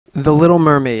The Little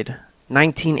Mermaid,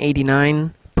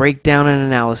 1989, breakdown and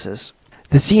analysis.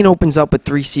 The scene opens up with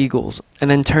 3 seagulls, and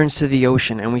then turns to the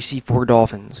ocean and we see 4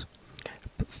 dolphins.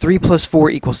 3 plus 4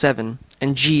 equals 7,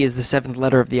 and G is the 7th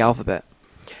letter of the alphabet.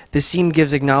 This scene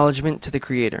gives acknowledgement to the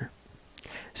creator.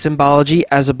 Symbology,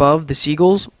 as above the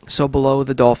seagulls, so below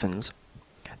the dolphins.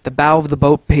 The bow of the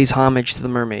boat pays homage to the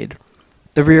mermaid.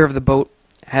 The rear of the boat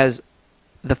has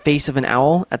the face of an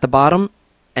owl at the bottom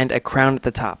and a crown at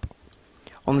the top.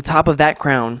 On the top of that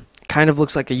crown, kind of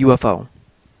looks like a UFO.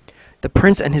 The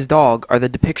prince and his dog are the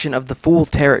depiction of the Fool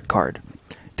Tarot card.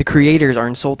 The creators are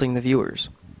insulting the viewers.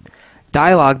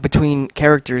 Dialogue between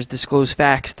characters disclose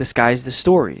facts disguised as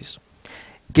stories.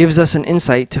 Gives us an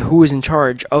insight to who is in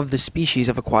charge of the species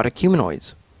of aquatic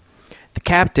humanoids. The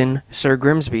captain, Sir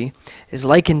Grimsby, is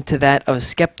likened to that of a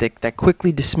skeptic that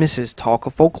quickly dismisses talk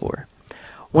of folklore.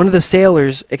 One of the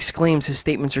sailors exclaims his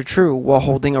statements are true while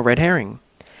holding a red herring.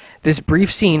 This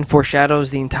brief scene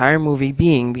foreshadows the entire movie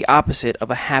being the opposite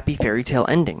of a happy fairy tale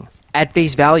ending. At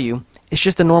face value, it's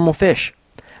just a normal fish,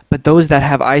 but those that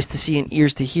have eyes to see and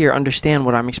ears to hear understand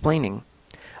what I'm explaining.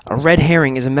 A red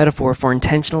herring is a metaphor for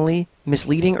intentionally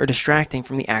misleading or distracting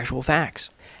from the actual facts.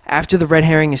 After the red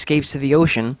herring escapes to the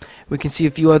ocean, we can see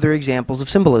a few other examples of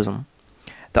symbolism.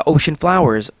 The ocean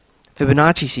flowers,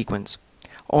 Fibonacci sequence.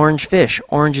 Orange fish,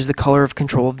 orange is the color of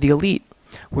control of the elite,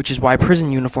 which is why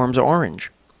prison uniforms are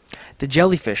orange. The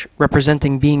jellyfish,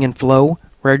 representing being in flow,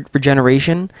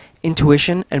 regeneration,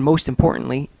 intuition, and most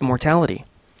importantly, immortality.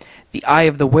 The eye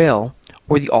of the whale,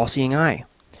 or the all-seeing eye,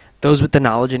 those with the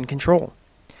knowledge and control.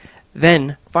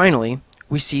 Then, finally,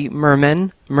 we see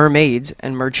mermen, mermaids,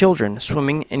 and merchildren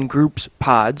swimming in groups,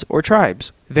 pods, or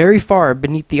tribes. Very far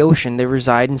beneath the ocean they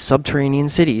reside in subterranean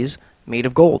cities made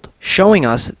of gold, showing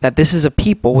us that this is a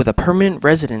people with a permanent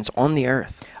residence on the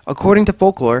earth. According to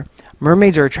folklore,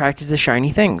 mermaids are attracted to shiny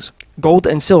things. Gold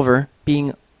and silver,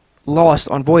 being lost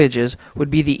on voyages, would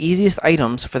be the easiest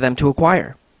items for them to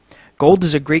acquire. Gold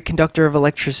is a great conductor of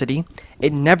electricity,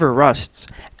 it never rusts,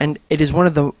 and it is one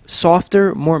of the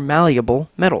softer, more malleable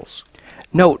metals.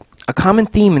 Note, a common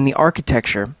theme in the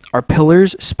architecture are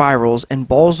pillars, spirals, and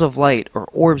balls of light or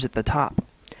orbs at the top.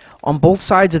 On both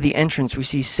sides of the entrance we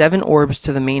see 7 orbs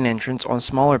to the main entrance on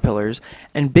smaller pillars,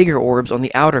 and bigger orbs on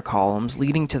the outer columns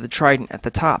leading to the Triton at the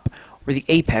top, or the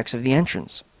apex of the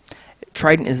entrance.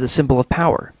 Triton is the symbol of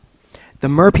power. The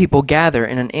merpeople gather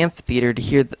in an amphitheater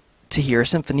to hear a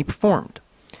symphony performed.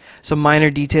 Some minor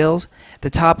details. The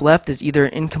top left is either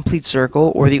an incomplete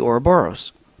circle or the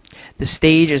Ouroboros. The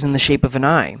stage is in the shape of an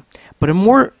eye, but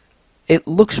it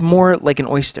looks more like an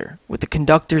oyster, with the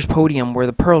conductor's podium where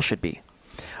the pearl should be.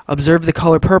 Observe the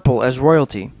color purple as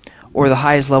royalty, or the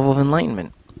highest level of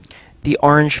enlightenment. The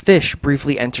orange fish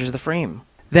briefly enters the frame.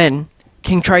 Then,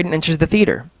 King Triton enters the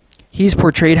theater. He is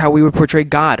portrayed how we would portray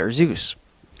God or Zeus.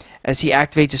 As he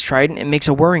activates his trident, it makes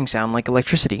a whirring sound like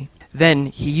electricity. Then,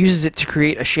 he uses it to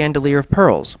create a chandelier of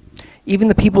pearls. Even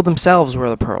the people themselves wear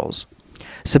the pearls.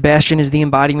 Sebastian is the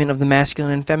embodiment of the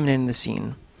masculine and feminine in the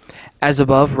scene. As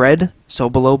above red, so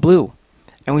below blue.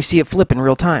 And we see it flip in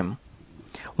real time.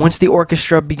 Once the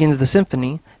orchestra begins the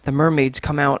symphony, the mermaids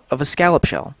come out of a scallop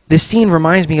shell. This scene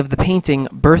reminds me of the painting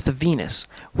Birth of Venus,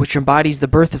 which embodies the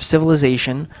birth of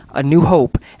civilization, a new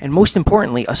hope, and most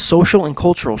importantly, a social and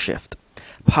cultural shift,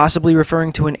 possibly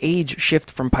referring to an age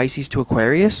shift from Pisces to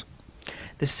Aquarius.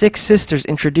 The 6 sisters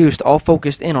introduced all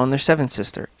focused in on their 7th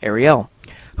sister, Ariel,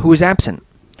 who is absent,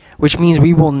 which means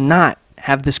we will not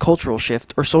have this cultural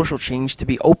shift or social change to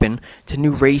be open to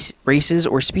new races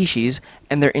or species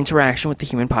and their interaction with the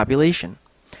human population.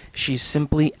 She's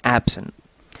simply absent.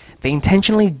 They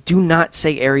intentionally do not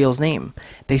say Ariel's name.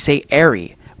 They say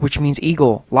Ari, which means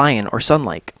eagle, lion, or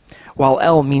sun-like, while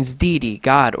El means deity,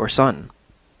 god, or sun,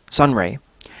 sun-ray.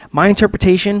 My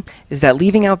interpretation is that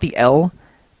leaving out the L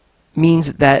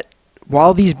means that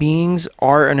while these beings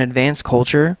are an advanced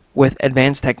culture with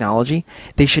advanced technology,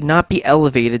 they should not be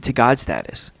elevated to God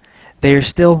status. They are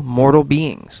still mortal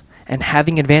beings, and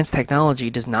having advanced technology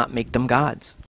does not make them gods.